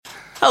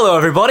Hello,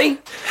 everybody.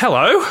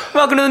 Hello.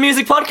 Welcome to the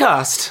Music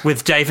Podcast.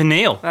 With Dave and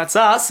Neil. That's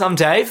us. I'm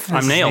Dave.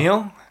 I'm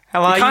Neil.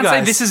 How are you can't guys?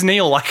 say this is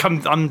Neil like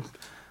I'm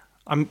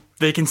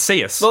they can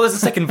see us. Well, there's a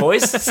second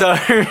voice, so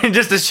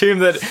just assume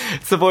that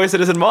it's the voice that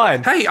isn't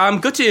mine. Hey,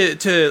 good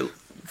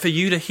for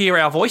you to hear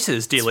our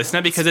voices, dear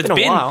listener, because it's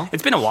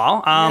been a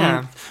while.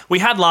 Yeah. We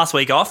had last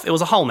week off. It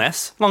was a whole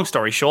mess. Long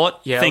story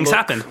short, things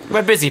happen.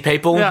 We're busy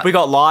people. Yeah. We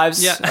got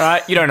lives. Yeah. All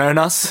right, you don't own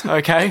us,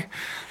 okay?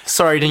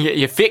 Sorry you didn't get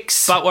your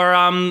fix. But we're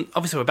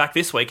obviously we're back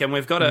this week, and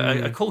we've got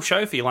a cool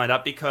show for you lined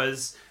up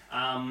because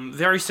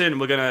very soon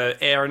we're going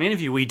to air an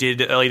interview we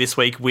did early this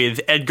week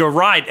with Edgar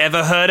Wright.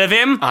 Ever heard of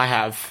him? I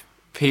have.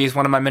 He's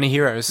one of my many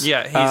heroes.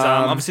 Yeah, he's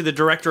obviously the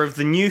director of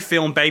the new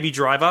film Baby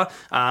Driver.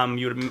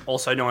 You would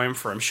also know him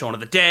from Shaun of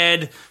the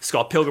Dead,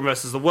 Scott Pilgrim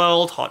vs. the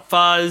World, Hot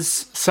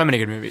Fuzz. So many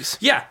good movies.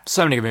 Yeah.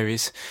 So many good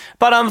movies.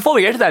 But before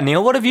we get to that,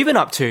 Neil, what have you been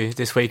up to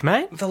this week,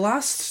 mate? The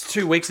last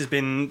 2 weeks has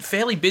been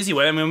fairly busy.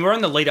 I mean, we're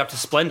in the lead up to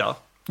Splendor.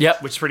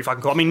 Yep. Which is pretty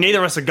fucking cool. I mean, neither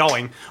of us are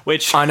going,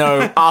 which... I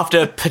know,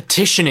 after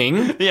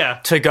petitioning Yeah.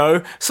 to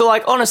go. So,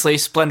 honestly,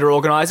 Splendor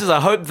organisers, I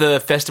hope the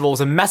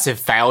festival's a massive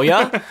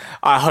failure.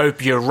 I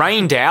hope you're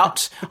rained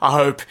out. I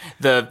hope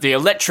the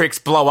electrics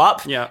blow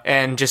up. Yeah.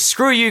 And just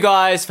screw you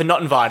guys for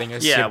not inviting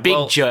us, you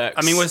big jerks.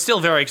 I mean, we're still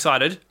very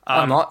excited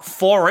I'm not.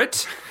 for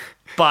it,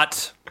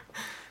 but,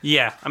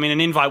 yeah, I mean,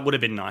 an invite would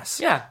have been nice.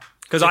 Yeah.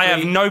 Because I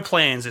have no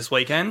plans this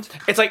weekend.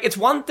 It's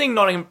one thing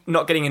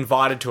not getting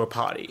invited to a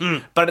party,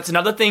 but it's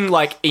another thing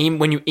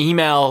when you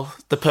email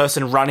the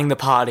person running the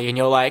party and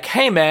you're like,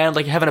 hey man,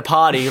 you're having a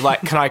party,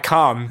 can I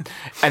come?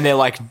 And they're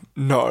like,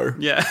 no.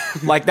 Yeah.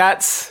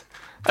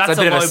 That's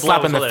a bit of a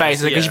slap in the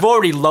face because you've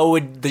already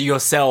lowered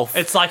yourself.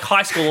 It's like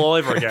high school all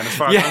over again as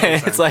far as I'm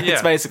concerned.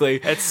 It's basically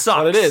it sucks.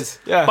 what it is.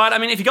 Yeah. But I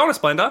mean, if you go on a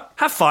Splendor,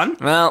 have fun.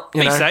 Well,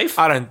 be safe.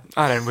 I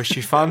don't wish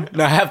you fun.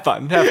 No, have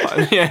fun.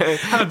 Yeah.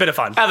 Have a bit of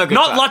fun. Have a good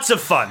Not time. lots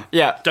of fun.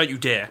 Yeah. Don't you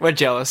dare. We're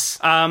jealous.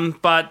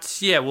 But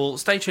yeah, we'll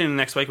stay tuned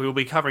next week. We will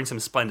be covering some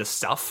Splendor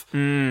stuff.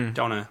 Don't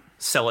want to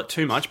sell it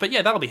too much, but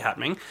yeah, that'll be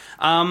happening.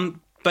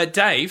 But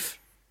Dave,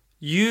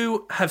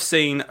 you have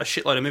seen a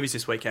shitload of movies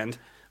this weekend.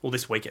 Well,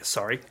 this week,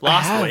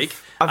 last week.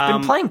 I've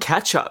been playing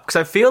catch up because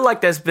I feel like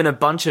there's been a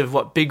bunch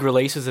of big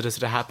releases that have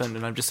sort of happened,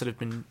 and I've just sort of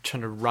been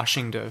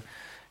rushing to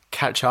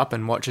catch up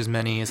and watch as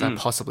many as I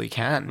possibly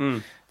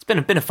can. It's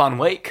been a fun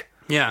week.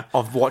 Yeah.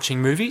 Of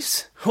watching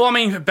movies. Well, I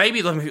mean,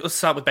 let's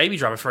start with Baby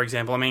Driver, for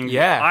example. I mean,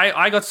 yeah.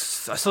 I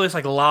saw this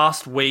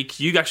last week.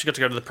 You actually got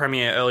to go to the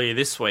premiere earlier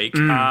this week.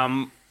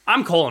 I'm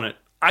calling it.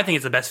 I think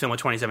it's the best film of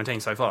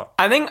 2017 so far.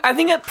 I think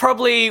it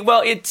probably,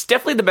 it's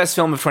definitely the best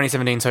film of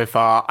 2017 so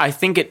far. I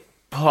think it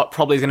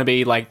probably is going to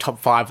be top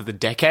 5 of the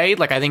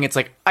decade. I think it's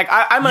I'm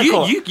gonna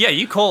call it.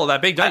 You call it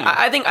that big, don't you?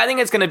 I think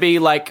it's going to be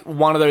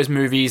one of those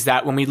movies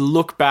that when we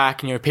look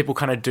back, people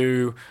kind of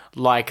do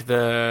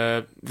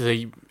a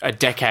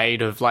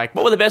decade of what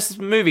were the best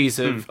movies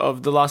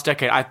of the last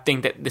decade. I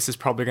think that this is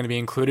probably going to be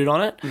included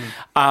on it.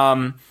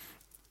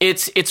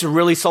 It's a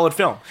really solid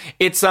film.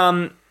 It's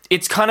kind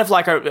of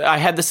I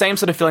had the same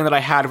sort of feeling that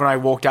I had when I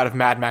walked out of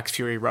Mad Max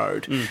Fury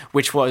Road,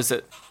 which was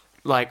that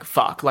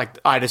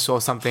I just saw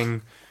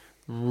something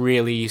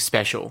really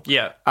special.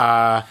 Yeah.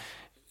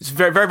 It's a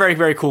very, very, very,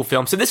 very cool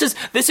film. So this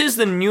is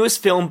the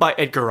newest film by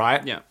Edgar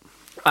Wright. Yeah.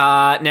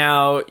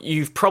 Now,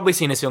 you've probably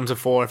seen his films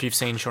before if you've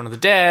seen Shaun of the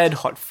Dead,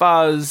 Hot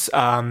Fuzz,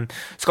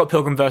 Scott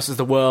Pilgrim vs.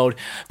 the World,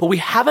 but we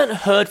haven't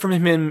heard from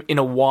him in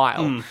a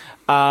while.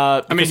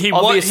 I mean, he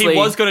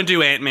was going to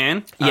do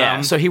Ant-Man.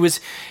 Yeah, so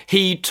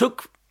he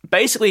took...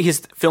 Basically, his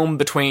film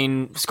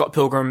between Scott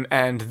Pilgrim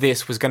and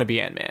this was going to be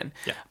Ant-Man.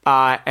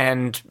 Yeah.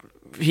 And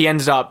he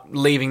ended up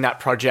leaving that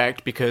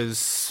project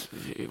because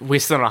we're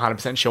still not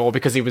 100% sure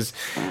because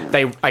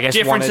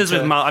differences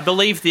with Marvel. I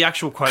believe the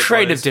actual quote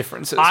creative was,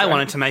 differences. I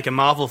wanted to make a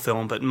Marvel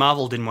film, but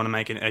Marvel didn't want to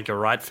make an Edgar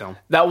Wright film.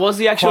 That was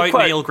the actual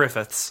quote. Neil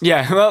Griffiths.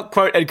 Yeah, well,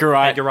 quote Edgar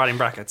Wright. Edgar Wright in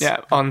brackets.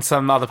 Yeah, on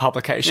some other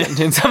publication,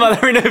 in some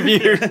other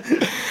interview.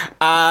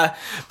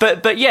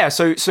 But yeah,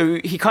 so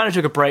he kind of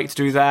took a break to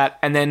do that,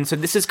 and then so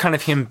this is kind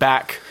of him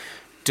back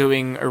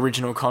doing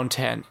original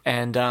content,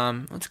 and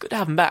it's good to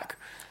have him back.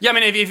 Yeah, I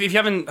mean, if you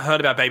haven't heard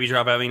about Baby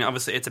Driver, I mean,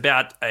 obviously it's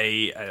about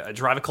a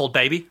driver called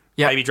Baby.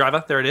 Yep. Baby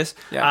Driver, there it is.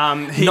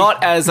 Yeah.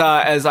 Not as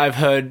I've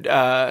heard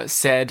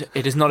said,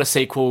 it is not a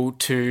sequel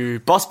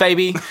to Boss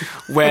Baby,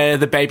 where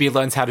the baby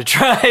learns how to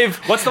drive.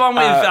 What's the one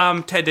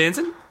with Ted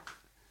Danson?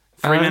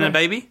 Three Men and a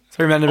Baby?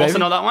 Three Men and a Baby? Also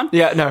not that one?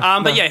 Yeah, no.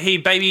 But yeah,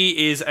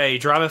 Baby is a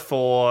driver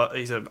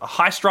he's a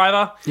heist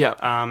driver. Yeah.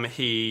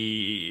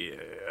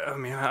 I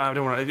mean, I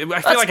don't want to.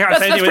 I feel like I can't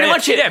say anything. That's pretty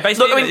much it. Yeah,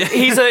 basically. Look, I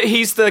mean,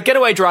 he's the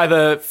getaway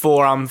driver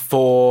for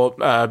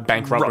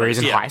bank robberies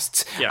and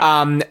heists.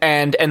 Yeah.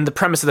 And the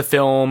premise of the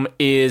film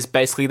is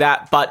basically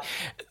that, but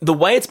the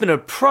way it's been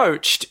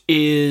approached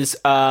is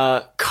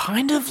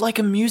kind of like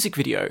a music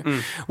video.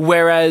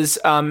 Whereas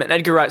and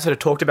Edgar Wright sort of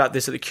talked about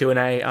this at the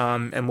Q&A,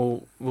 and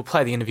we'll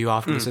play the interview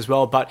after this as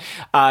well. But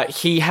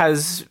he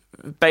has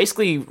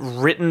basically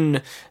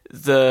written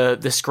the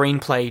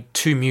screenplay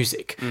to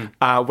music,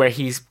 where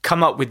he's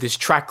come up with this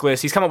track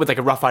list. He's come up with like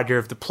a rough idea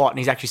of the plot, and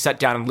he's actually sat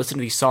down and listened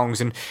to these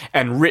songs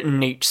and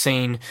written each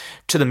scene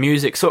to the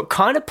music. So it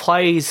kind of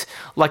plays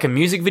like a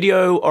music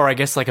video, or I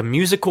guess like a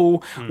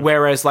musical,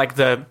 whereas like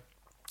the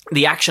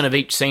action of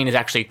each scene is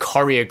actually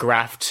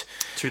choreographed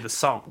to the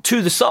song.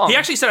 He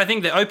actually said, I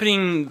think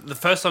the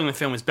first song in the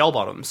film is Bell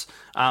Bottoms,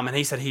 and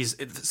he said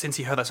since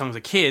he heard that song as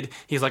a kid,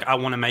 he's like, I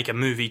want to make a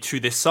movie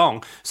to this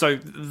song. So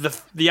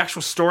the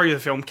actual story of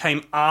the film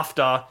came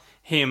after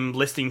him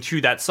listening to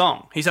that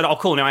song. He said, oh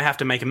cool, now I have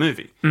to make a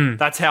movie.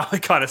 That's how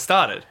it kind of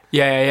started.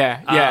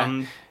 Yeah.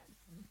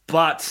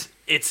 But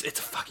it's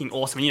fucking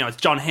awesome. You know, it's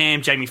John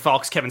Hamm, Jamie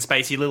Foxx, Kevin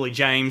Spacey, Lily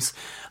James,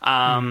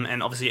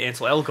 and obviously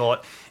Ansel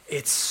Elgort.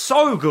 It's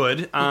so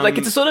good. Like,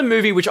 it's a sort of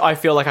movie which I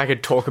feel like I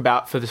could talk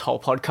about for this whole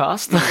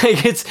podcast.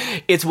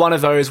 Like, it's one of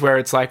those where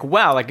it's like,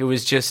 wow, like, it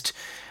was just...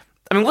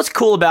 I mean, what's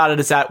cool about it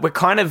is that we're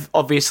kind of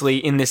obviously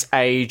in this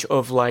age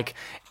of, like,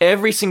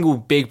 every single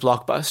big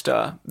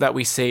blockbuster that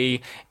we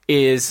see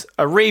is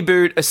a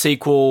reboot, a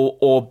sequel,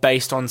 or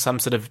based on some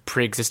sort of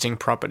pre-existing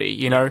property,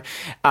 you know?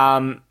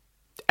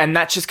 And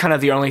that's just kind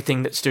of the only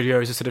thing that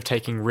studios are sort of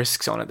taking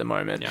risks on at the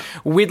moment. Yeah.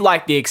 With,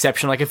 like, the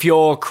exception, like, if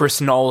you're Chris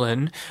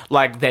Nolan,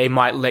 like, they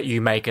might let you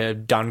make a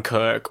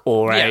Dunkirk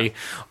or a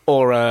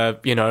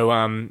you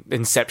know,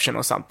 Inception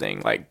or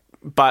something. Like,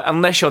 but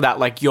unless you're that,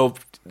 like,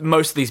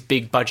 most of these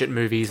big budget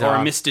movies or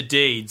Mr.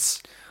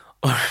 Deeds.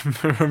 Or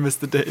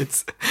Mr.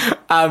 Deeds.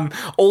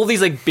 All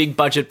these, like, big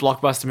budget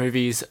blockbuster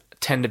movies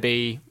tend to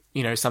be,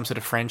 you know, some sort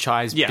of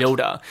franchise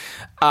builder.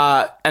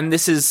 And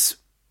this is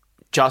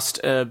just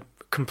a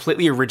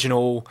completely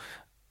original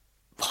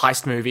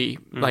heist movie,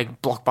 like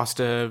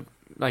blockbuster,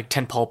 like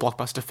tentpole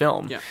blockbuster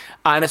film. Yeah.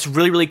 And it's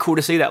really, really cool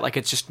to see that. Like,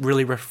 it's just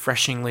really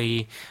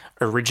refreshingly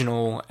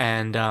original,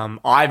 and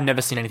I've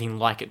never seen anything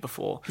like it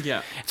before.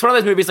 Yeah. It's one of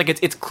those movies, like,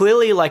 it's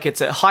clearly like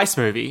it's a heist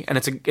movie, and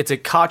it's a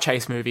car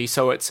chase movie,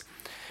 so it's,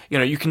 you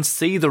know, you can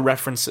see the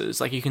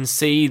references, like you can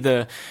see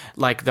the,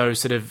 like, those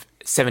sort of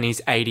 70s,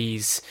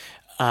 80s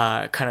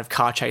kind of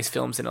car chase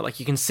films in it. Like,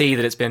 you can see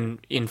that it's been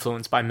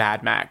influenced by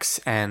Mad Max,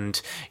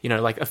 and, you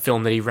know, like, a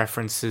film that he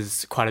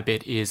references quite a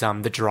bit is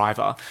The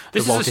Driver,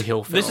 the Walter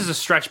Hill film. This is a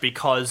stretch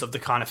because of the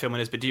kind of film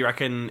it is, but do you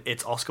reckon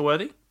it's Oscar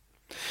worthy?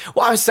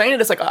 Well, I was saying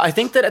it's like, I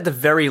think that at the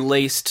very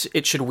least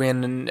it should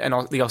win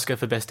the Oscar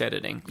for best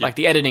editing. Yeah. Like,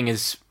 the editing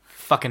is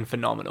fucking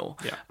phenomenal.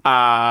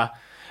 Yeah.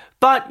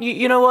 But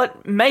you know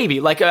what? Maybe.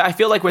 Like, I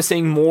feel like we're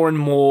seeing more and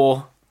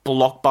more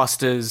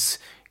blockbusters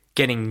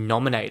getting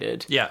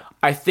nominated. Yeah.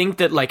 I think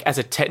that, like, as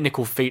a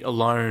technical feat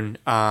alone,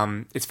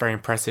 it's very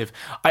impressive.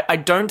 I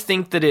don't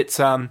think that it's...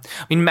 I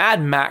mean,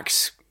 Mad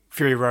Max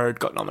Fury Road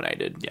got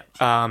nominated.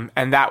 Yeah.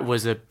 And that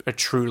was a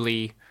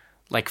truly,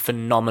 like,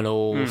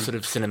 phenomenal sort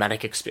of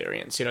cinematic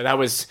experience. You know, that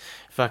was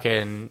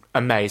fucking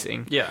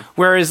amazing. Yeah.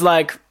 Whereas,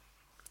 like,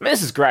 I mean,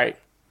 this is great.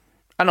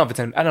 I don't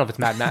know if it's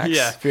Mad Max.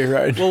 Yeah. Fury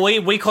Road. Well,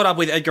 we caught up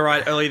with Edgar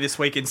Wright earlier this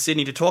week in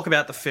Sydney to talk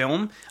about the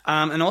film,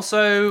 and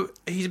also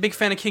he's a big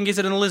fan of King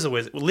Gizzard and the Lizard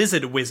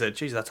Wizard.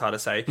 Jeez, that's hard to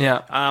say.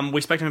 Yeah.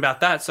 We spoke to him about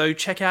that, so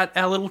check out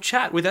our little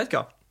chat with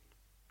Edgar.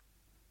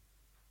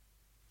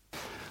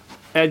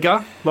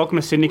 Edgar, welcome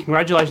to Sydney.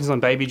 Congratulations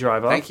on Baby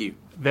Driver. Thank you.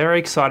 Very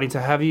exciting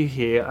to have you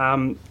here.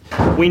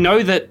 We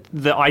know that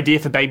the idea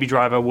for Baby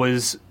Driver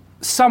was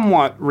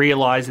somewhat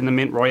realised in the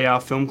Mint Royale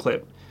film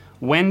clip.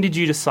 When did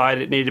you decide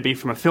it needed to be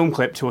from a film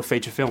clip to a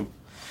feature film?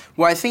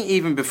 Well, I think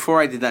even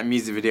before I did that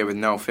music video with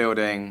Noel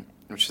Fielding,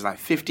 which is like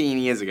 15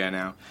 years ago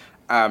now,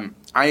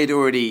 I had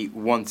already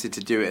wanted to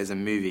do it as a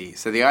movie.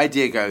 So the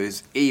idea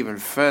goes even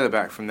further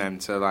back from them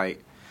to,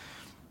 like,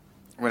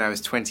 when I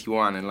was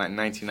 21 in, like,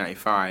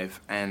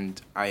 1995,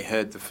 and I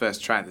heard the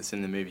first track that's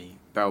in the movie,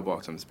 Bell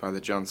Bottoms, by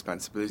the John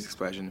Spencer Blues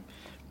Explosion.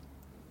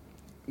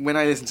 When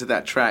I listened to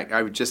that track,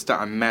 I would just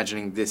start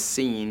imagining this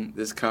scene,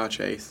 this car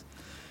chase.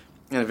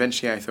 And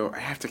eventually I thought, I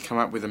have to come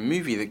up with a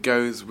movie that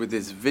goes with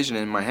this vision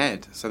in my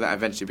head. So that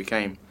eventually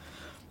became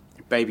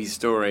Baby's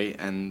story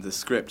and the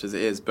script as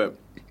it is. But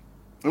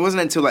it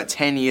wasn't until like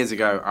 10 years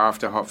ago,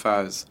 after Hot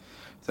Fuzz,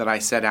 that I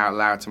said out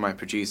loud to my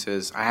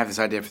producers, I have this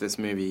idea for this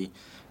movie,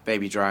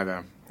 Baby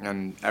Driver.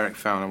 And Eric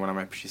Fellner, one of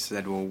my producers,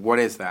 said, well, what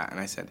is that? And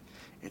I said,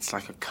 it's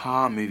like a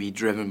car movie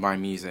driven by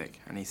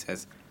music. And he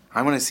says,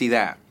 I want to see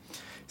that.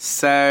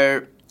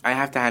 So I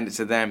have to hand it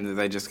to them that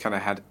they just kind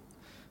of had,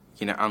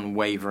 you know,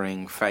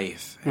 unwavering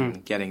faith in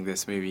getting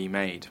this movie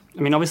made.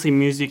 I mean, obviously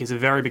music is a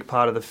very big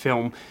part of the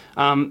film.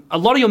 A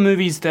lot of your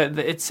movies, that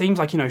it seems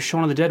like, you know,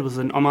 Shaun of the Dead was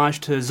an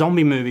homage to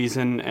zombie movies,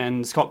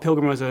 and Scott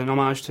Pilgrim was an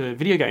homage to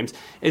video games.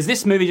 Is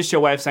this movie just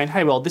your way of saying,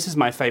 hey, well, this is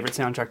my favourite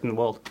soundtrack in the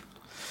world?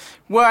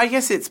 Well, I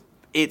guess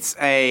it's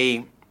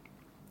a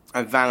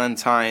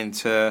Valentine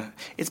to...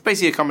 It's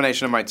basically a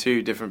combination of my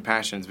two different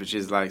passions, which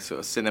is like sort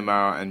of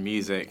cinema and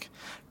music.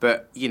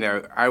 But, you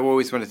know, I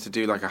always wanted to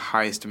do like a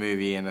heist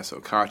movie and a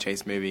sort of car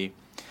chase movie.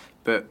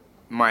 But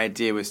my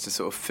idea was to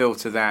sort of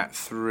filter that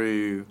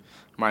through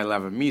my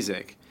love of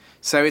music.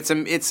 So it's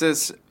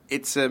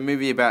it's a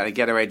movie about a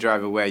getaway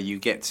driver where you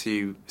get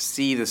to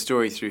see the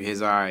story through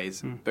his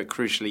eyes, but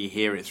crucially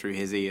hear it through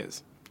his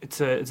ears. It's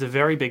a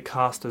very big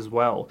cast as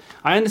well.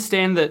 I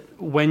understand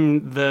that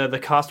when the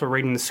cast were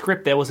reading the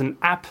script, there was an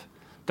app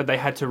that they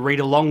had to read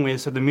along with,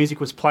 so the music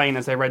was playing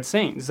as they read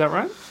scenes. Is that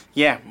right?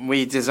 Yeah,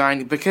 we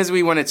designed, because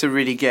we wanted to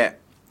really get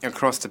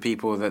across to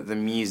people that the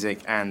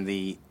music and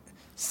the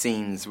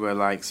scenes were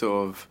like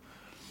sort of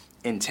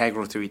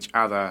integral to each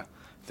other,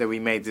 that we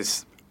made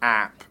this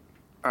app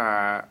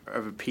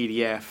of a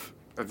PDF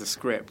of the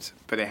script,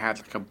 but it had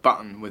like a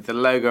button with the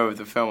logo of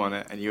the film on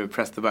it, and you would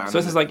press the button. So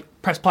this is like,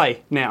 press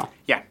play now?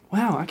 Yeah.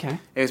 Wow, okay.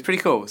 It was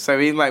pretty cool. So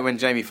even like when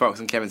Jamie Foxx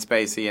and Kevin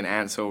Spacey and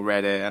Ansel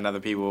read it and other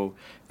people,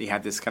 they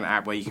had this kind of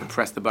app where you could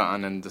press the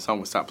button and the song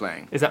would start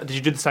playing. Did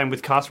you do the same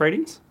with cast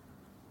ratings?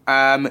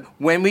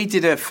 When we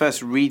did a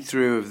first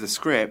read-through of the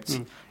script,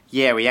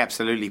 yeah, we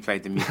absolutely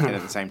played the music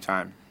at the same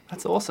time.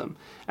 That's awesome.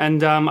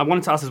 And I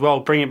wanted to ask as well,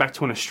 bringing it back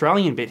to an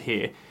Australian bit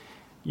here,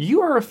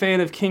 you are a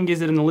fan of King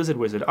Gizzard and the Lizard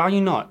Wizard, are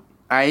you not?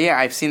 Yeah,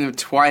 I've seen them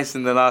twice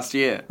in the last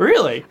year.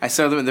 Really? I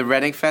saw them at the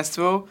Reading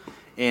Festival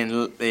in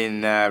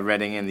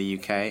Reading in the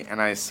UK,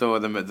 and I saw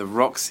them at the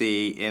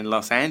Roxy in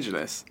Los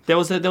Angeles. There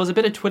was a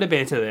bit of Twitter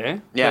banter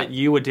there Yeah. that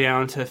you were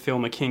down to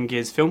film a King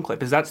Giz film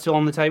clip. Is that still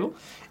on the table?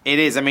 It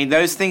is. I mean,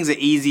 those things are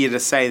easier to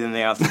say than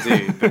they are to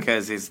do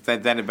because it's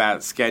then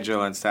about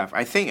schedule and stuff.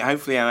 I think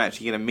hopefully I'm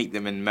actually going to meet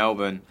them in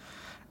Melbourne.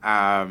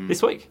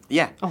 This week?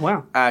 Yeah. Oh,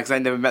 wow. Because I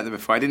never met them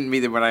before. I didn't meet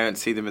them when I went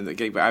to see them at the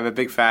gig, but I'm a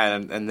big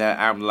fan, and their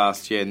album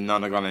last year,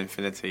 None Are Gone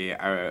Infinity,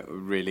 I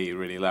really,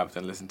 really loved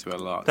and listened to a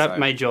lot. That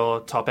made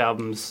your top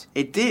albums.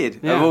 It did,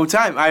 Yeah. of all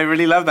time. I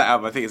really love that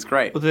album. I think it's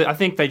great. Well, I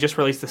think they just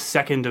released the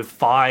second of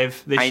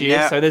 5 this year,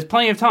 know. so there's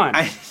plenty of time.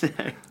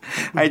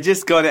 I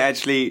just got it,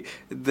 actually,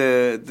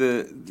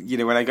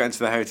 when I got into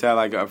the hotel,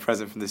 I got a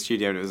present from the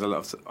studio, and it was a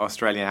lot of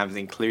Australian albums,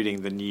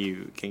 including the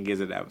new King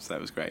Gizzard album, so that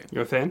was great.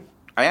 You're a fan?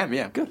 I am,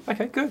 yeah. Good.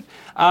 Okay, good.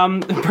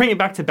 Bring it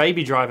back to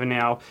Baby Driver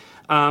now.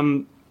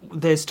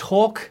 There's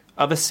talk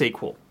of a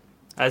sequel,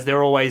 as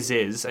there always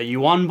is. Are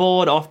you on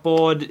board, off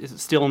board? Is it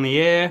still in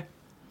the air?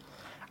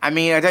 I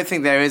mean, I don't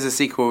think there is a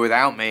sequel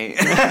without me.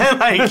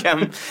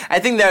 I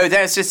think, though,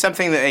 that's just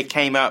something that it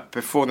came up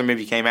before the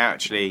movie came out,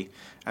 actually,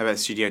 about the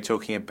studio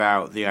talking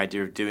about the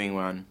idea of doing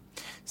one.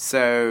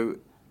 So,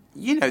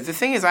 the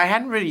thing is, I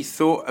hadn't really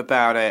thought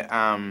about it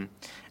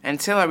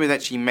until I was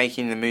actually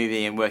making the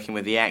movie and working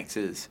with the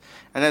actors.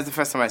 And that was the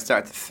first time I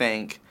started to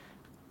think,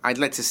 I'd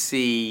like to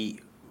see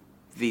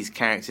these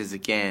characters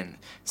again.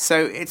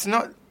 So it's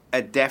not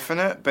a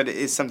definite, but it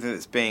is something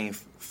that's being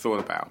thought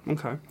about.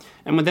 Okay.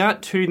 And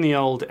without tooting the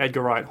old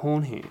Edgar Wright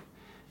horn here,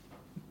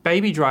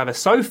 Baby Driver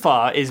so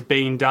far is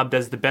being dubbed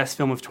as the best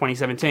film of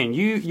 2017.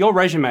 Your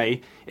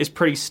resume is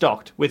pretty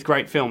stocked with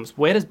great films.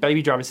 Where does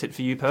Baby Driver sit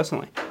for you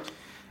personally?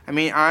 I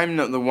mean, I'm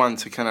not the one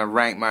to kind of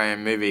rank my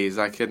own movies.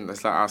 I couldn't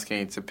start asking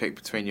you to pick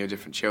between your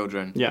different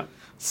children. Yeah.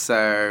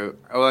 So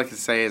all I can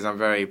say is I'm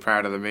very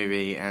proud of the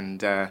movie,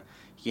 and it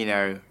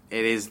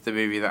is the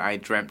movie that I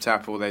dreamt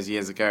up all those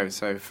years ago.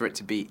 So for it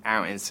to be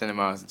out in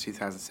cinemas in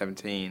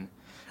 2017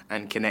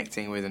 and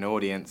connecting with an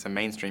audience, a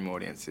mainstream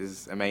audience,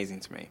 is amazing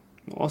to me.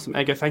 Awesome.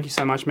 Edgar, thank you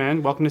so much,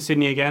 man. Welcome to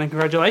Sydney again, and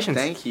congratulations.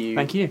 Thank you.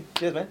 Thank you.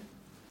 Cheers, man.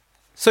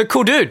 So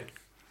cool dude.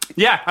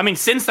 Yeah, I mean,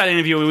 since that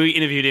interview, when we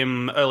interviewed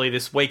him earlier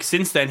this week,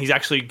 since then, he's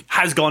actually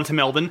has gone to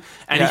Melbourne,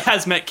 and he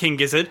has met King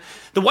Gizzard.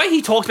 The way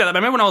he talked about that, I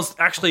remember when I was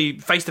actually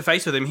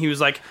face-to-face with him, he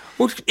was like,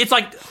 well, it's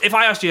like, if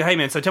I asked you, hey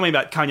man, so tell me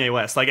about Kanye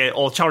West,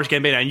 or Childish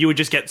Gambino, and you would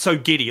just get so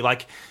giddy,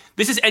 like,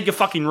 this is Edgar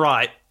fucking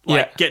Wright,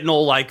 getting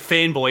all, like,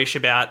 fanboyish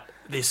about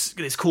this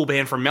cool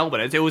band from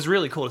Melbourne. It was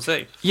really cool to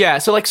see. Yeah,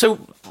 so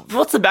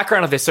what's the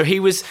background of this? So he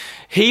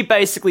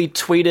basically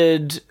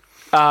tweeted...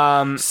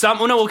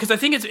 because I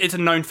think it's a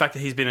known fact that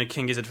he's been a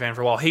King Gizzard fan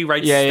for a while. He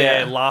rates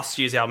their last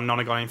year's album, None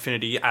Are Gone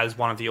Infinity, as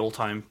one of the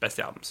all-time best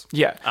albums.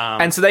 Yeah,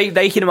 and so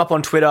they hit him up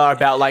on Twitter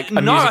about like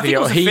a music I think video.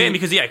 it was a fan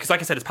because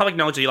like I said, it's public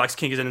knowledge that he likes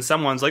King Gizzard, and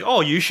someone's like,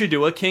 "Oh, you should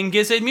do a King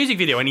Gizzard music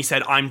video," and he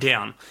said, "I'm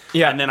down."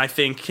 Yeah, and then I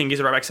think King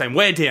Gizzard wrote back saying,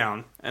 "We're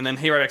down," and then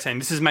he wrote back saying,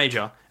 "This is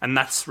major," and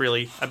that's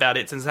really about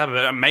it since it happened.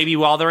 But maybe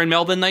while they're in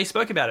Melbourne, they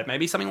spoke about it.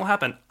 Maybe something will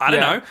happen. I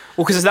don't know.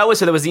 Well, because there was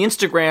the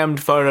Instagram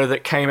photo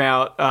that came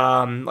out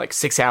like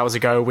 6 hours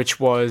ago, which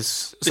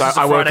was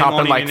I woke up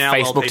and like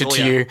Facebooked it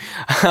to you,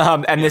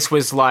 and this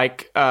was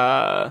like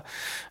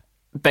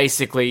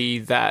basically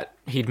that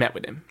he'd met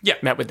with him. Yeah,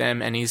 met with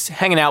them, and he's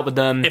hanging out with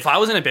them. If I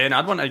was in a band,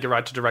 I'd want Edgar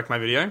Wright to direct my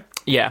video.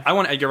 Yeah, I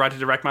want Edgar Wright to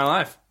direct my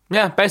life.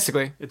 Yeah,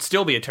 basically. It'd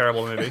still be a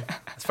terrible movie,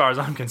 as far as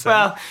I'm concerned.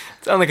 Well,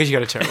 it's only because you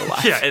got a terrible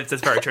life. Yeah, it's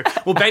very true.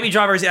 Well, Baby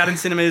Driver is out in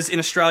cinemas in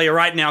Australia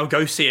right now.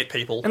 Go see it,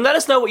 people. And let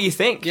us know what you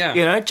think.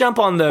 Yeah. Jump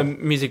on the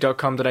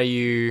music.com.au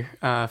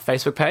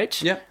Facebook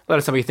page. Yeah. Let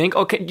us know what you think.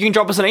 Or you can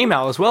drop us an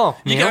email as well.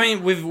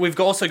 We've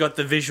also got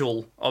the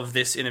visual of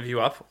this interview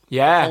up.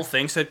 Yeah. The whole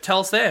thing, so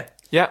tell us there.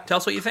 Yeah. Tell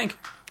us what you think.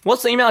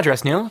 What's the email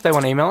address, Neil, if they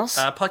want to email us?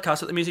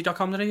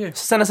 Podcast@themusic.com.au.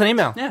 Send us an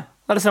email. Yeah.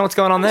 Let us know what's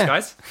going on there.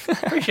 Thanks,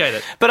 guys. Appreciate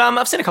it. But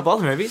I've seen a couple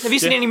other movies. Have you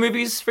seen any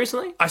movies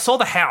recently? I saw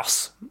The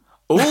House.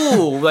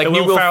 Ooh, like The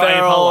new Will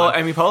Ferrell,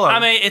 Amy Poehler. I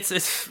mean,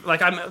 it's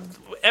like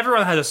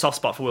everyone has a soft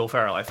spot for Will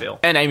Ferrell, I feel.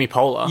 And Amy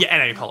Poehler. Yeah,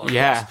 and Amy Poehler. Of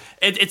Yeah.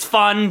 course. It's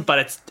fun,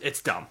 but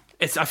it's dumb.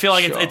 I feel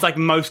like Sure. it's like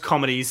most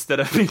comedies that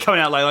have been coming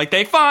out lately. Like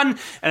they're fun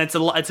and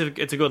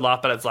it's a good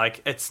laugh, but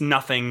it's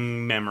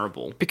nothing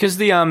memorable. Because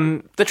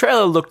the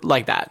trailer looked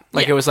like that.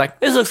 Like Yeah. it was like,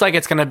 this looks like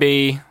it's going to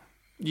be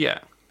Yeah.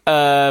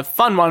 a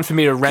fun one for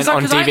me to rent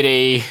on 'Cause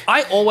DVD.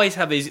 I always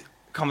have these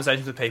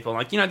conversations with people.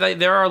 Like,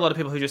 there are a lot of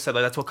people who just say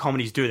like that's what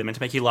comedies do. They're meant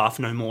to make you laugh,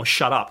 no more.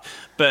 Shut up.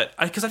 But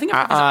because I think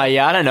Yeah,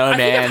 I don't know, I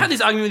think I've man. had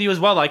this argument with you as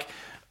well. Like,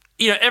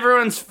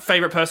 everyone's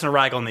favorite person to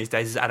rag on these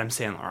days is Adam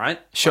Sandler, right?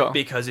 Sure. Like,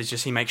 because it's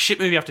just he makes shit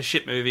movie after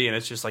shit movie, and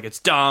it's just like it's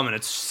dumb and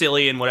it's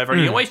silly and whatever.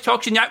 And he always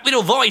talks in that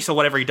little voice or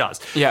whatever he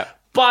does. Yeah.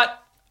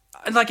 But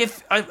like,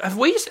 has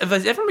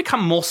everyone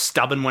become more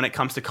stubborn when it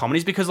comes to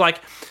comedies? Because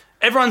like,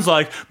 everyone's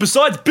like,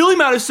 besides Billy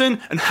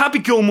Madison and Happy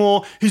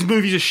Gilmore, his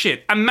movies are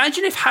shit.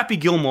 Imagine if Happy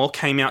Gilmore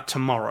came out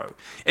tomorrow.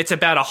 It's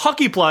about a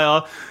hockey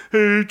player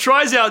who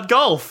tries out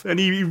golf and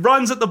he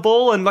runs at the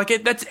ball and like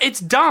it's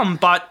dumb,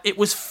 but it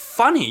was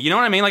funny. You know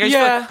what I mean? Like, I just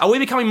feel Yeah. like, are we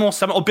becoming more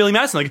stubborn? Or Billy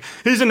Madison, like,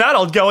 he's an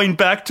adult going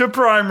back to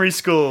primary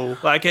school.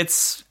 Like,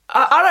 it's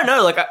I don't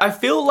know. Like, I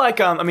feel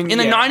like, I mean, in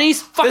the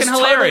 90s, fucking there's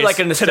hilarious. Totally, like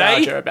a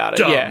nostalgia Today, about it,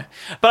 dumb. yeah.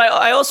 But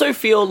I also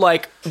feel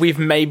like we've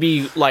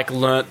maybe like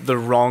learnt the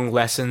wrong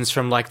lessons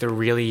from like the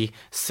really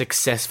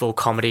successful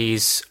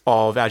comedies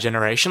of our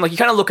generation. Like, you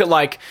kind of look at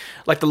like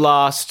the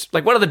last,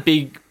 like, what are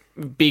the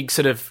big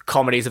sort of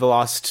comedies of the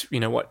last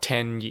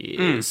 10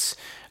 years?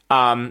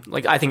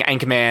 Like, I think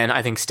Anchorman,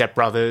 I think Step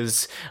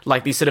Brothers,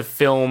 like these sort of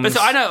films. But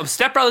so I know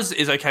Step Brothers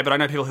is okay, but I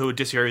know people who would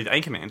disagree with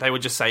Anchorman. They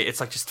would just say it's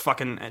like just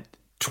fucking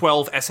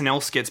 12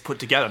 SNL skits put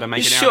together to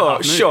make an hour and a half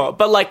movie. Sure.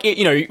 But like,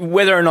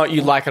 whether or not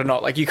you like it or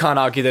not, like, you can't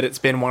argue that it's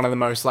been one of the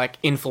most like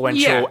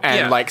influential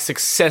and like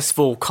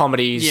successful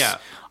comedies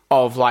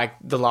of like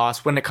the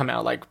last, when did it come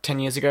out, like 10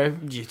 years ago?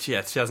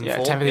 Yeah, 2004. Yeah,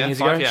 10 15 years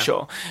 5, ago. yeah.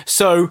 Sure.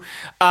 So,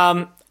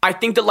 I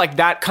think that like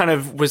that kind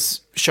of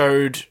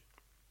showed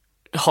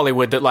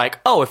Hollywood that like,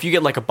 oh, if you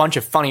get like a bunch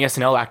of funny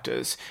SNL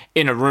actors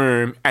in a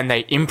room and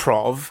they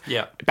improv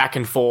back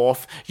and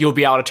forth, you'll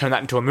be able to turn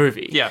that into a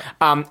movie. Yeah.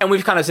 And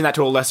we've kind of seen that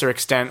to a lesser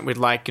extent with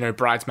like,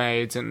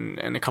 Bridesmaids and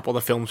a couple of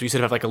the films where you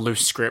sort of have like a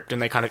loose script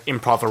and they kind of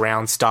improv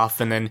around stuff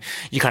and then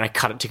you kind of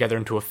cut it together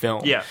into a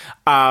film. Yeah.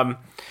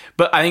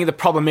 But I think the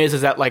problem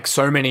is that like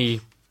so many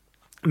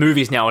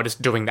movies now are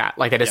just doing that.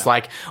 Like, they're just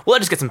like, well,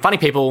 let's just get some funny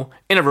people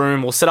in a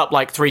room, we'll set up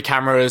like 3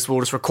 cameras, we'll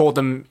just record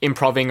them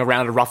improving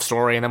around a rough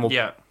story and then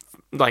we'll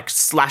like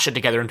slash it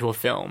together into a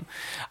film.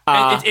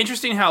 It's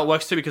interesting how it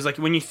works too, because like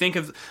when you think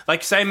of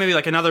like, say, maybe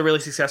like another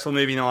really successful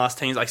movie in the last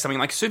 10 years, like something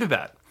like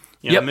Superbad,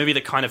 a movie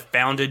that kind of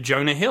founded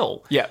Jonah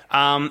Hill.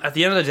 At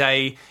the end of the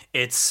day,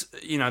 it's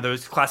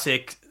those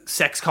classic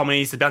sex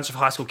comedies, the bunch of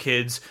high school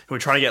kids who are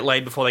trying to get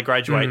laid before they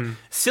graduate.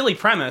 Silly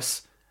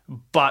premise,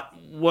 but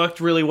worked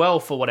really well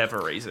for whatever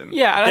reason.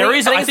 Yeah, I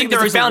think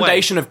there is a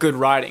foundation of good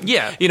writing.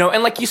 Yeah,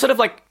 and like you sort of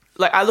like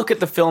I look at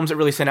the films that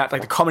really stand out,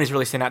 like the comedies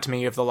really stand out to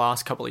me over the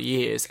last couple of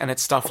years, and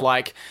it's stuff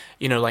like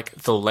like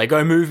the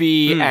Lego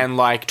Movie and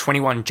like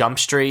 21 Jump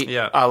Street.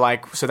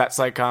 Like, so that's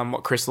like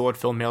what Chris Lord,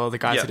 Phil Miller, the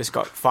guys that just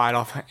got fired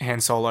off Han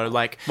Solo.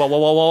 Like,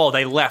 whoa,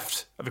 they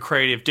left of the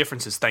creative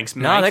differences. Thanks,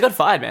 mate. No, they got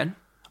fired, man.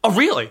 Oh,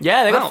 really?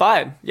 Yeah, they got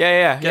fired.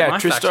 Yeah.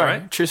 True story.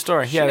 Right? True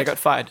story. Yeah, they got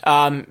fired.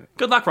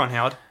 Good luck, Ron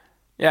Howard.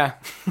 Yeah.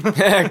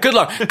 Good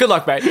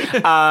luck, mate.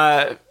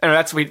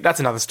 Anyway, that's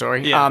another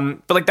story. Yeah.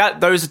 But like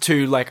those are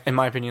two, like, in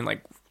my opinion,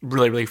 like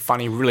really, really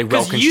funny, really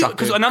well constructed.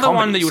 Because another comedies.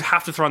 one that you would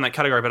have to throw in that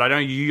category, but I know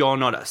you're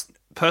not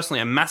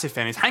personally a massive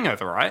fan, is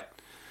Hangover, right?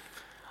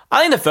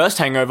 I think the first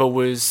Hangover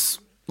was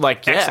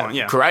like,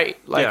 excellent,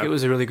 great. Like, it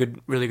was a really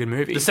good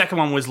movie. The second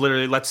one was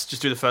literally, let's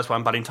just do the first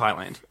one, but in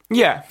Thailand.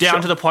 Yeah.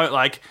 Down to the point,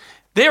 like,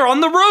 they're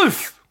on the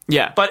roof.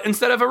 Yeah. But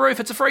instead of a roof,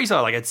 it's a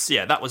freezer. Like,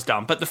 that was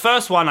dumb. But the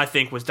first one, I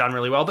think, was done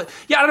really well. But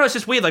yeah, I don't know, it's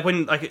just weird. Like,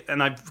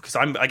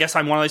 I guess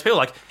I'm one of those people,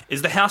 like,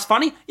 is the house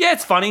funny? Yeah,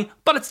 it's funny,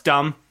 but it's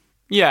dumb.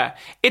 Yeah.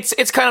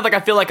 It's kind of like, I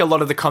feel like a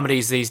lot of the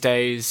comedies these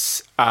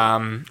days,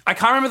 I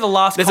can't remember the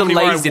last comedy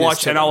I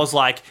watched, and I was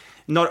like,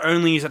 not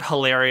only is it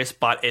hilarious,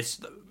 but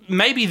it's,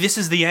 maybe this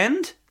is the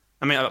end?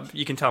 I mean,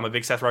 you can tell I'm a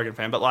big Seth Rogen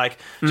fan, but like,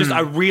 just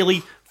a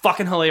really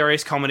fucking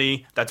hilarious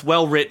comedy that's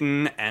well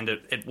written and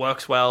it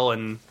works well,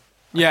 and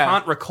I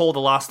can't recall the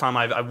last time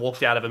I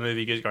walked out of a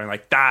movie just going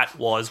like, that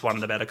was one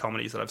of the better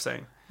comedies that I've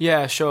seen.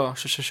 Yeah, sure.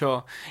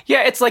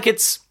 Yeah, it's like,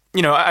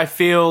 I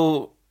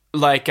feel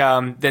like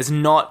there's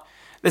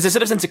a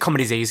sort of sense that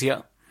comedy's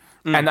easier.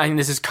 And I think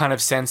there's this kind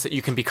of sense that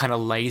you can be kind of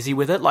lazy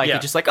with it. Like, you're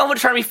just like, oh, I'm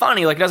trying to be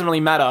funny. Like, it doesn't really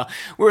matter.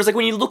 Whereas, like,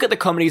 when you look at the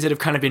comedies that have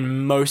kind of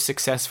been most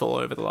successful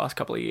over the last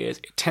couple of years,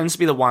 it tends to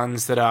be the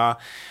ones that are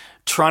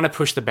trying to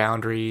push the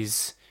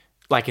boundaries,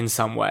 like, in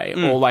some way.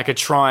 Or, like, are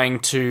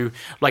trying to,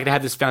 like, they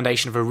have this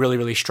foundation of a really,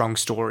 really strong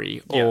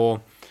story. Or,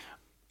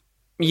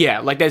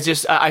 like, there's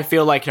just, I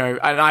feel like,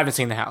 I haven't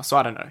seen The House, so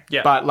I don't know.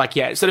 Yeah. But, like,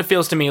 it sort of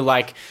feels to me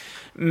like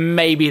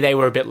maybe they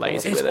were a bit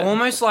lazy with it. It's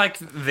almost like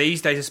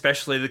these days,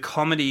 especially, the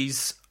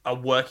comedies are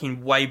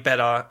working way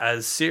better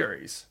as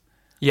series.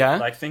 Yeah.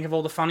 Like, think of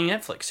all the funny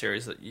Netflix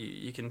series that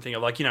you can think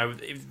of. Like,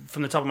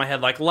 from the top of my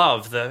head, like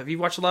Love. Have you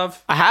watched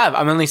Love? I have.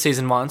 I'm only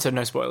season 1, so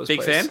no spoilers. Big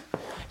please. fan?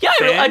 Yeah,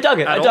 I dug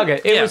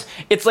it. Yeah.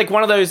 It's like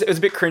one of those. It was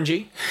a bit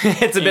cringy.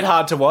 It's a bit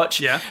hard to watch.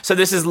 Yeah. So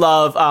this is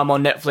Love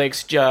on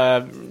Netflix.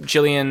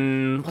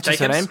 Gillian, what's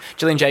her name?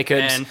 Gillian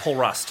Jacobs And Paul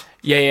Rust.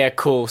 Yeah,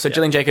 cool. So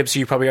Gillian Jacobs,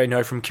 who you probably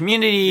know from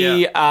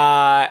Community,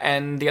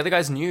 and the other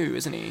guy's new,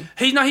 isn't he?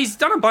 He's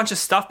done a bunch of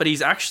stuff, but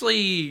he's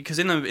actually, because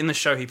in the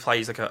show he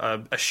plays like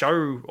a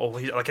show, or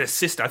he's like an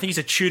assistant. I think he's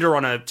a tutor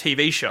on a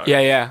TV show.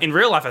 Yeah. In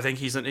real life, I think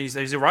he's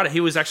a writer.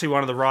 He was actually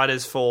one of the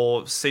writers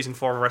for season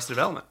 4 of Arrested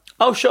Development.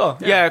 Oh, sure.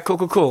 Yeah,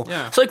 cool.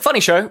 Yeah. So, like, funny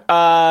show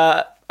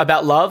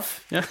about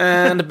love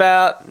and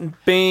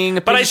about being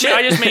a piece of shit.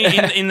 I just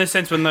mean in the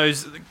sense when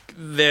those...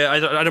 I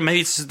don't.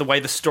 Maybe it's just the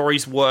way the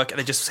stories work, and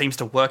it just seems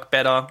to work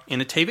better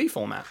in a TV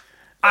format.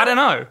 I don't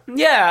know.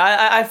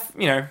 Yeah,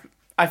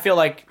 I feel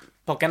like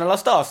Volcano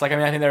Lost Stars. Like, I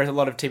mean, I think there's a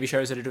lot of TV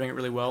shows that are doing it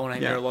really well, and I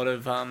think there are a lot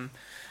of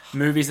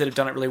movies that have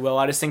done it really well.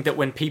 I just think that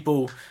when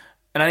people,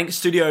 and I think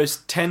studios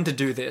tend to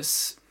do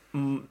this,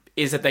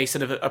 is that they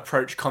sort of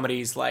approach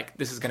comedies like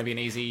this is going to be an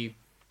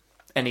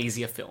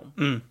easier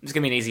film. It's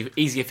going to be an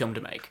easier film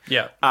to make.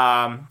 Yeah.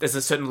 There's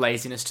a certain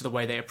laziness to the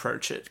way they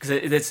approach it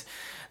because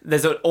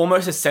there's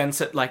almost a sense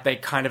that like they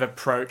kind of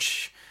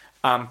approach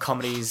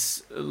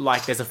comedies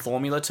like there's a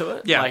formula to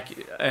it. Yeah.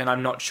 Like, and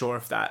I'm not sure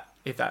if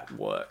that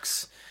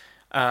works.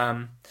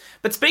 But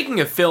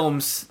speaking of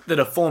films that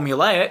are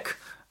formulaic,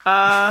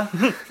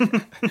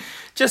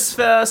 just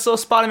saw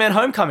Spider-Man: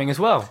 Homecoming as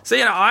well. So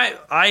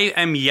I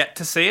am yet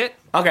to see it.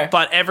 Okay.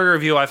 But every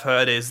review I've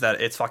heard is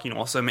that it's fucking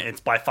awesome. It's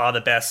by far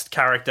the best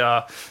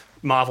character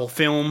Marvel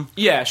film.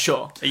 Yeah,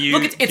 sure. Do you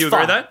agree with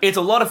fun. that? It's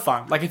a lot of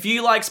fun. Like, if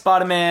you like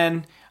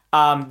Spider-Man,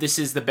 this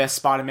is the best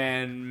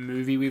Spider-Man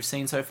movie we've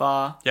seen so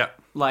far. Yeah.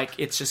 Like,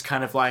 it's just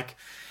kind of like,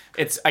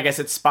 I guess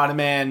it's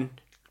Spider-Man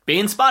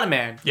being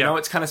Spider-Man. You know,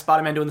 it's kind of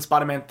Spider-Man doing the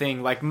Spider-Man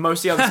thing. Like, most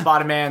of the other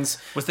Spider-Mans...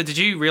 Did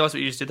you realise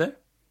what you just did there?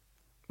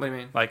 What do you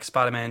mean? Like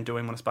Spider-Man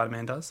doing what a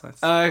Spider-Man does?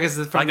 Because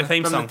it's from like the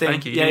theme song. thing.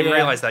 Thank you. You didn't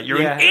realise that.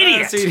 You're an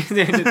idiot!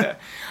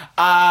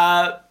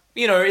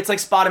 It's like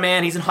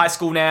Spider-Man. He's in high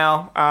school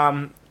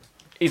now.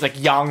 He's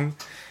like young.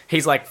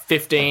 He's like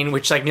 15,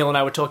 which like Neil and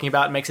I were talking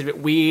about makes it a bit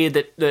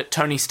weird that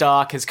Tony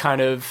Stark has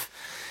kind of...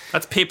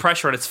 That's peer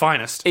pressure at its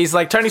finest. He's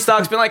like, Tony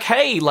Stark's been like,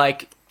 hey,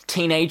 like,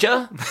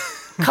 teenager,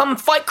 come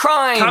fight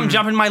crime. Come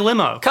jump in my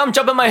limo. Come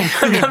jump in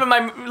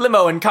my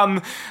limo and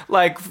come,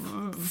 like,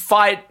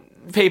 fight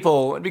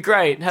people. It'd be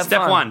great. Have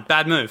Step fun. 1,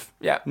 bad move.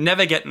 Yeah.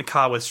 Never get in a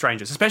car with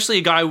strangers, especially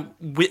a guy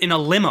in a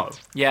limo.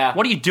 Yeah.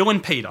 What are you doing,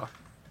 Peter?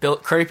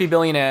 Creepy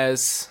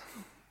billionaires,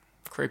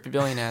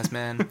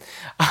 man.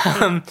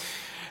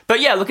 But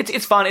yeah, look,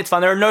 it's fun. It's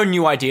fun. There are no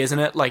new ideas in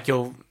it. Like,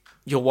 you'll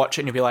watch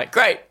it and you'll be like,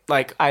 great.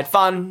 Like, I had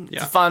fun. Yeah.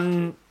 It's a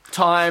fun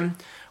time.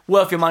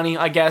 Worth your money,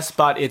 I guess.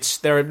 But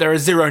there are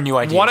zero new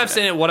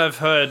ideas. What I've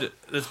heard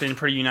that's been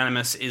pretty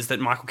unanimous is that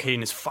Michael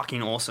Keaton is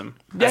fucking awesome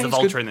as the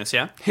Vulture in this.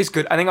 Yeah, he's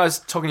good. I think I was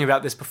talking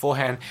about this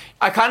beforehand.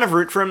 I kind of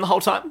root for him the whole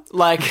time.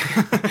 Like,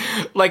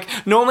 like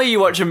normally you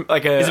watch him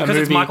like Is it because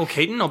movie, it's Michael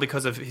Keaton or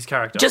because of his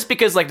character? Just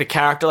because like the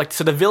character, like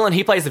so the villain,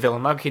 he plays the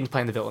villain. Michael Keaton's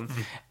playing the villain,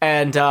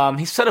 and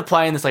he's sort of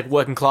playing this like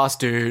working class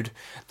dude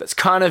that's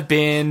kind of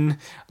been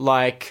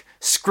like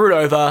screwed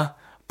over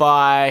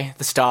by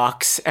the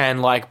Starks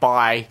and like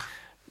by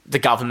the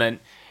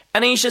government.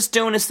 And he's just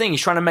doing his thing.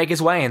 He's trying to make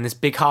his way in this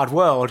big, hard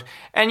world.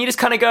 And you just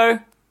kind of go,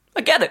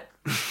 I get it.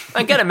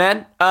 I get it,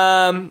 man.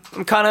 I'm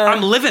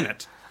living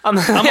it. I'm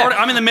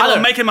in the middle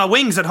of making my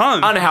wings at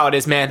home. I know how it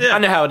is, man. Yeah. I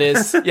know how it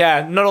is.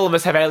 Yeah, not all of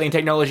us have alien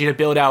technology to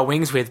build our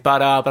wings with,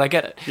 but I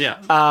get it.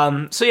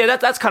 Yeah. So yeah,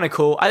 that's kind of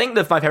cool. I think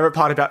my favorite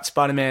part about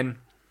Spider-Man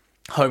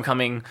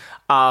Homecoming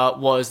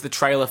was the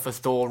trailer for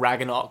Thor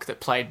Ragnarok that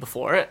played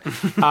before it.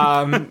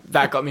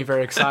 That got me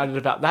very excited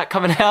about that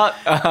coming out.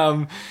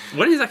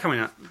 When is that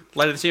coming out?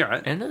 Later this year,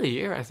 right? End of the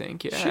year, I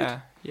think. Yeah. Shit.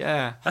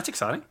 Yeah. That's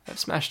exciting. I've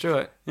smashed through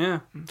it.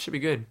 Yeah. Should be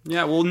good.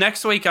 Yeah, well,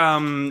 next week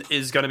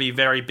is going to be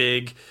very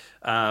big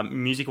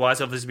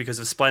music-wise, obviously, because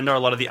of Splendor. A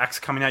lot of the acts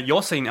are coming out.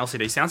 You're seeing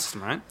LCD Sound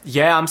System, right?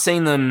 Yeah, I'm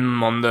seeing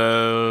them on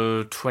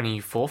the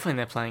 24th, and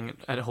they're playing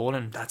at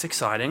Horden. That's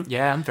exciting.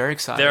 Yeah, I'm very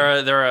excited.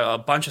 There are a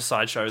bunch of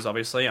sideshows,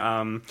 obviously.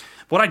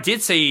 What I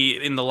did see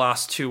in the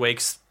last 2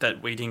 weeks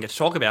that we didn't get to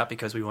talk about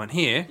because we weren't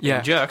here,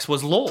 Jerks,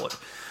 was Lorde.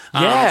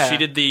 She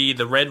did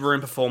the Red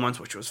Room performance,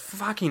 which was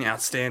fucking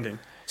outstanding.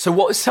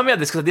 So tell me about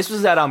this, because this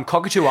was at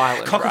Cockatoo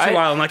Island, Cockatoo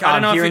Island. Like, I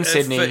don't know here in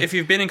Sydney. If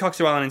you've been in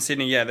Cockatoo Island in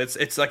Sydney, yeah,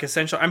 it's like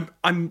essential.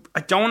 I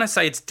don't want to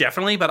say it's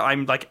definitely, but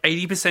I'm like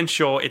 80%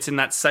 sure it's in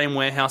that same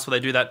warehouse where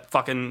they do that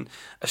fucking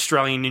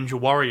Australian Ninja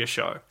Warrior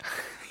show.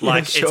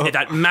 Like, sure. It's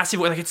that massive,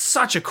 like, it's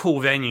such a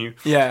cool venue.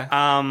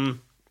 Yeah.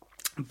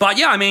 But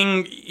yeah, I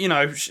mean,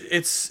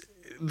 it's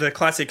the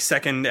classic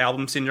second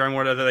album syndrome,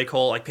 whatever they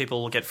call it. Like,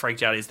 people get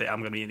freaked out, is the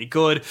album going to be any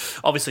good?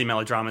 Obviously,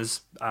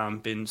 Melodrama's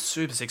been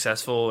super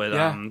successful.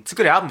 It's a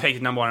good album.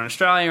 Peaked #1 in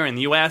Australia, in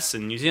the US,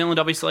 and New Zealand,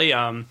 obviously.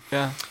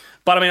 Yeah.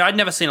 But I mean, I'd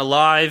never seen it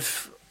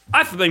live.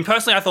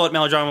 Personally, I thought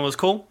Melodrama was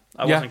cool.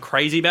 I wasn't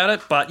crazy about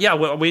it. But yeah,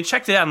 we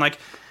checked it out, and like,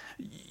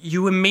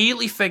 you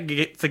immediately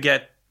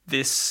forget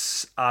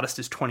this artist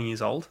is 20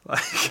 years old.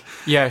 Like,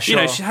 Yeah, sure.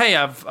 you know, hey,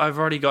 I've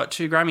already got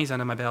 2 Grammys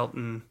under my belt,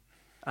 and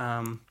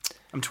I'm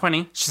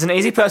 20. She's an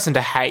easy person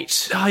to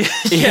hate. Oh,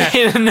 yeah.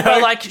 You know?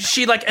 But like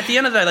she like at the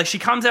end of the day, like she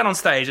comes out on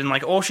stage and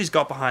like all she's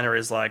got behind her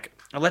is like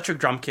electric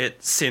drum kit,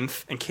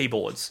 synth, and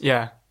keyboards.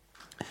 Yeah.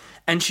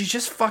 And she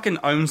just fucking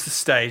owns the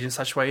stage in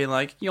such a way you're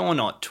like, you're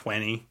not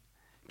 20.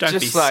 Don't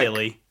Just be like-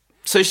 silly.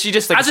 So she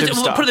just like As a a,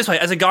 superstar. put it this way,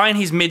 as a guy in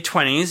his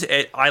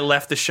mid-20s, I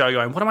left the show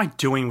going, what am I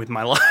doing with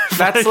my life?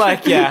 That's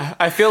like, yeah.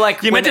 I feel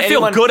like You're meant to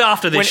feel good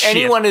after this when shit.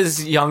 anyone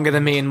is younger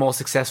than me and more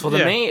successful than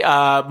Yeah. me,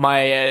 my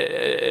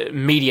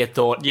immediate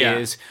thought Yeah.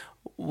 is,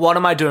 what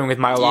am I doing with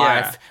my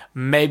life?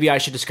 Maybe I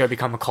should just go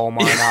become a coal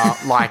miner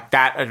like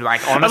that. And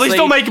like, honestly,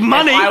 least I'll make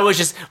money. If I was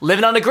just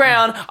living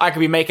underground, I could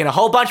be making a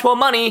whole bunch more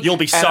money. You'll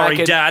be and I sorry,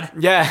 could- Dad.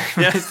 Yeah.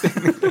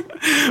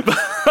 But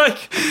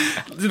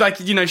like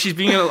you know, she's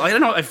being I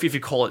don't know if you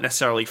call it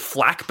necessarily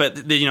flack,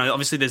 but you know,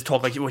 obviously there's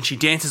talk like when she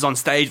dances on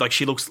stage, like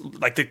she looks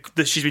like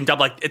she's been dubbed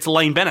like it's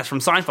Elaine Bennett from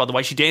Seinfeld the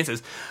way she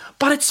dances,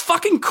 but it's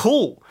fucking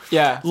cool.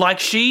 Yeah. like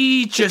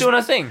she's doing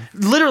her thing.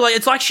 Literally,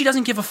 it's like she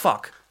doesn't give a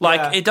fuck. Like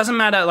Yeah. it doesn't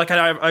matter. Like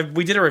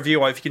we did a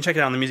review. If you can check it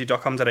out on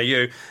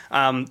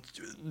themusic.com.au.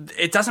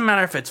 It doesn't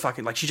matter if it's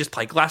fucking like she just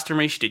played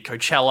Glastonbury, she did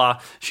Coachella,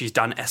 she's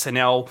done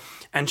SNL,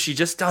 and she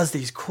just does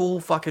these cool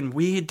fucking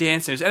weird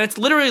dances, and it's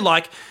literally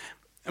like.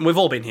 And we've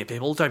all been here,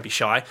 people. Don't be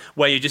shy.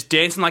 Where you're just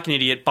dancing like an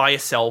idiot by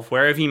yourself,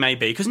 wherever you may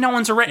be, because no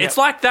one's around. Yeah. It's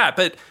like that,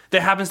 but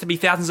there happens to be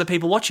thousands of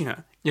people watching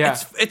her. Yeah.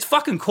 it's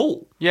fucking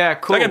cool. Yeah,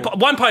 cool. Like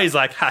one party's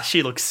like, "Ha,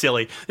 she looks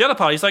silly." The other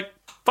party's like,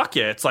 "Fuck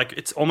yeah!" It's like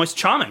it's almost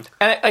charming.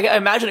 And I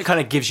imagine it kind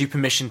of gives you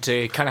permission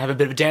to kind of have a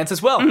bit of a dance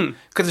as well. Mm.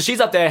 Because if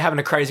she's up there having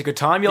a crazy good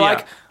time, you're Yeah.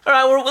 like, all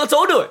right, well, let's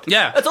all do it.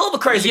 Yeah. Let's all have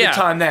a crazy Yeah. good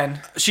time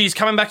then. She's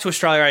coming back to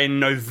Australia in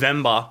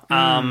November.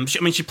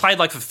 She played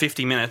like for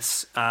 50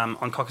 minutes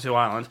on Cockatoo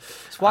Island.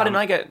 So why didn't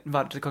I get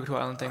invited to the Cockatoo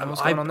Island thing?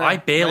 What's going on there? I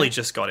barely mate?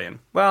 just got in.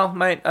 Well,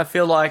 mate, I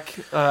feel like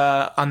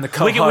I'm the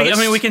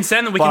co-host. We can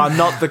send. but I'm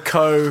not the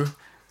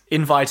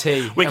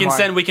co-invitee. We am can I?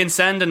 send. We can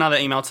send another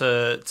email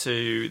to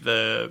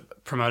the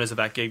promoters of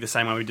that gig the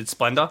same way we did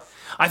Splendor.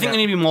 I think Yeah. we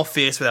need to be more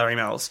fierce with our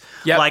emails.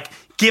 Yep. Like,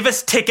 give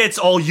us tickets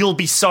or you'll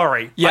be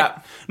sorry. Yeah. Like,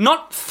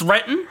 not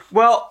threaten.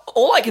 Well,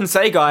 all I can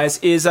say, guys,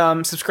 is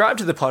subscribe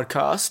to the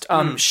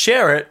podcast,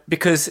 share it,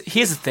 because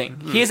here's the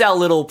thing. Here's our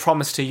little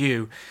promise to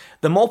you.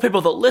 The more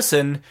people that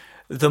listen,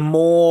 the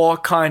more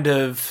kind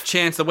of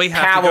Chance that we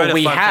have to go power to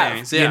we fun have,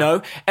 things. Yeah. you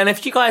know? And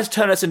if you guys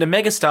turn us into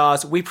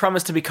megastars, we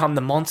promise to become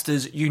the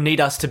monsters you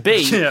need us to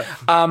be Yeah.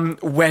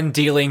 when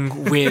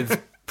dealing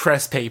with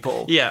press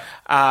people. Yeah.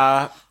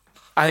 I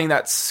think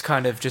that's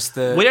kind of just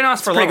the... We don't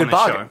ask for a lot pretty on good this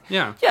bargain. show.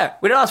 Yeah. Yeah,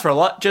 we don't ask for a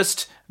lot.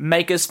 Just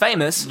make us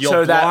famous Your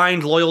so that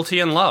blind loyalty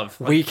and love.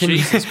 Like, we can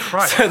Jesus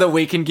Christ. so that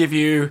we can give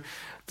you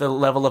the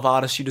level of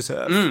artist you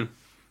deserve.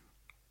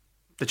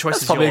 The choice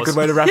That's is probably yours. a good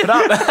way to wrap it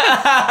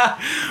up.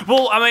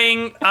 Well, I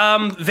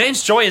mean,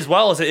 Vance Joy as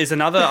well is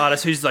another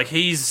artist who's like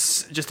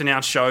he's just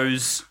announced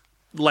shows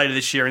later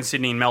this year in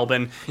Sydney and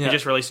Melbourne. Yeah. He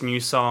just released a new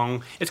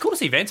song. It's cool to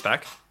see Vance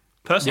back.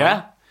 Personally,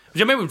 Yeah. Do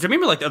you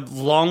remember like a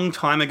long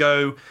time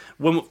ago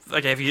when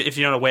okay if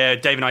you're not aware,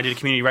 Dave and I did a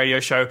community radio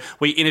show.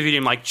 We interviewed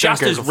him like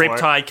just as Google for it.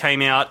 Riptide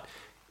came out.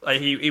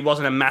 Like, he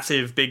wasn't a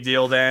massive big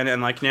deal then, and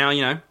like now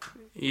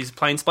he's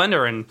playing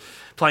Splendor and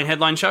playing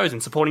headline shows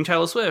and supporting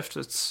Taylor Swift.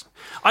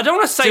 I don't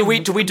want to say Do we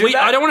do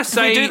that? I don't want to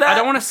Did we say do that? I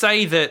don't want to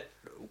say that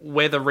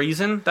we're the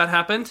reason that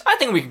happened. I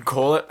think we can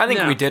call it. I think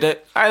Yeah. we did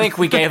it. I think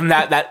we gave him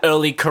that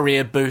early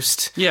career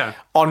boost Yeah.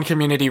 on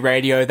community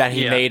radio that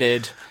he Yeah.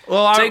 needed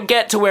Well, to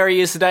get to where he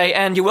is today.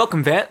 And you're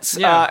welcome, Vance.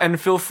 Yeah. And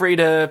feel free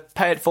to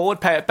pay it forward,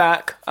 pay it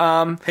back.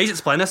 He's at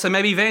Splendor, so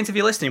maybe Vance, if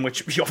you're listening,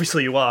 which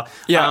obviously you are,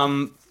 Yeah.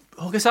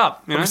 hook us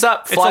up. You know? Hook us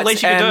up. It's the Flights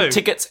least you and can do.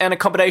 tickets and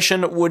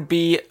accommodation would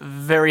be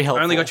very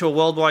helpful. I only got you a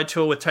worldwide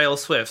tour with Taylor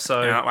Swift,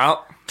 so Yeah,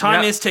 well,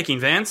 time yeah. is ticking,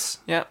 Vance.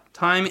 Yeah.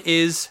 Time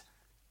is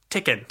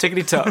ticking.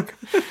 Tickety tock.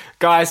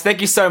 Guys, thank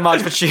you so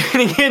much for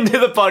tuning into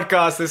the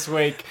podcast this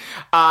week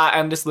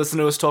and just listen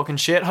to us talking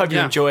shit. Hope you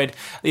Yeah. enjoyed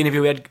the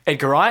interview with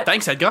Edgar Wright.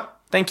 Thanks, Edgar,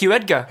 Thank you,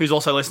 Edgar. who's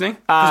also listening.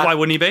 Because why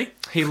wouldn't he be?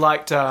 He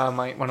liked one of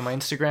my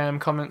Instagram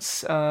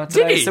comments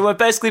today. he? So we're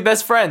basically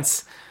best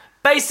friends.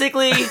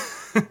 Basically,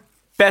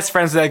 best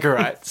friends with Edgar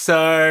Wright.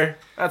 So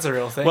that's a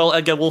real thing. Well,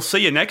 Edgar, we'll see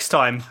you next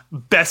time,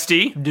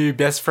 bestie. New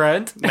best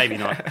friend. Maybe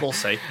not. We'll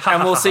see.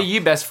 And we'll see you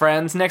best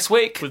friends next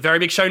week. With very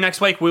big show next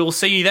week. We will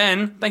see you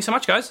then. Thanks so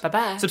much, guys.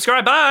 Bye-bye.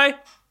 Subscribe. Bye.